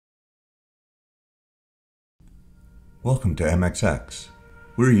Welcome to MXX.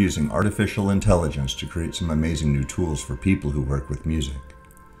 We're using artificial intelligence to create some amazing new tools for people who work with music.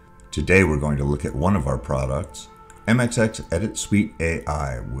 Today we're going to look at one of our products, MXX Edit Suite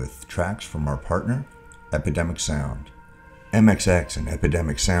AI, with tracks from our partner, Epidemic Sound. MXX and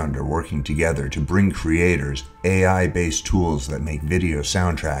Epidemic Sound are working together to bring creators AI-based tools that make video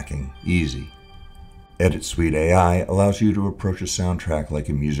soundtracking easy. Edit Suite AI allows you to approach a soundtrack like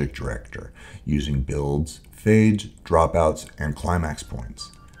a music director, using builds, fades, dropouts, and climax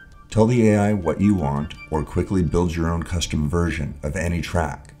points. Tell the AI what you want, or quickly build your own custom version of any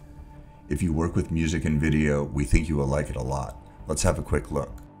track. If you work with music and video, we think you will like it a lot. Let's have a quick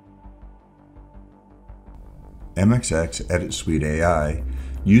look. MXX Edit Suite AI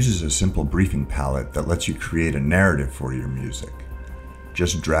uses a simple briefing palette that lets you create a narrative for your music.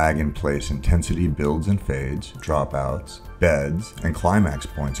 Just drag and place intensity builds and fades, dropouts, beds, and climax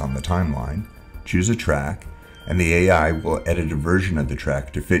points on the timeline, choose a track, and the AI will edit a version of the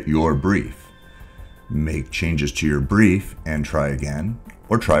track to fit your brief. Make changes to your brief and try again,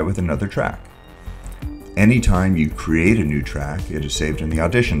 or try with another track. Anytime you create a new track, it is saved in the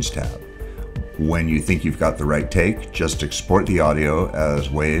Auditions tab. When you think you've got the right take, just export the audio as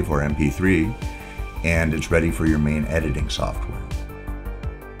WAV or MP3, and it's ready for your main editing software.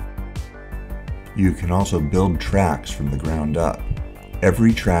 You can also build tracks from the ground up.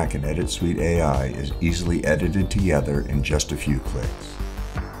 Every track in Edit Suite AI is easily edited together in just a few clicks.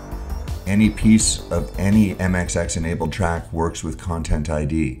 Any piece of any MXX-enabled track works with Content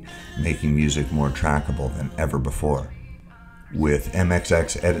ID, making music more trackable than ever before. With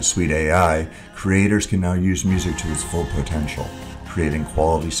MXX Edit Suite AI, creators can now use music to its full potential, creating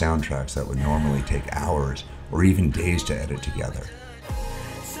quality soundtracks that would normally take hours or even days to edit together.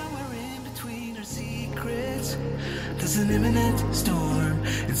 There's an imminent storm,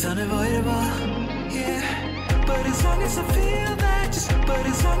 it's unavoidable, yeah. But as long as I feel that,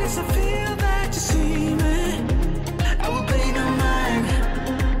 you see me, I will pay no mind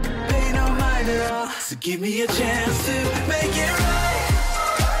at all. So give me a chance to make it right.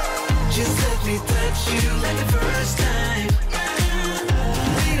 Just let me touch you like the first time.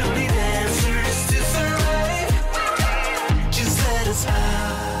 We don't need answers to survive. Just let us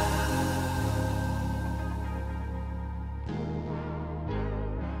out.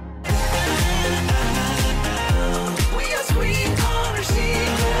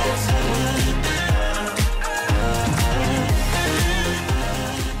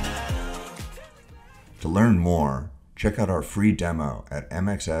 To learn more, check out our free demo at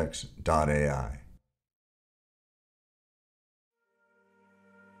mxx.ai.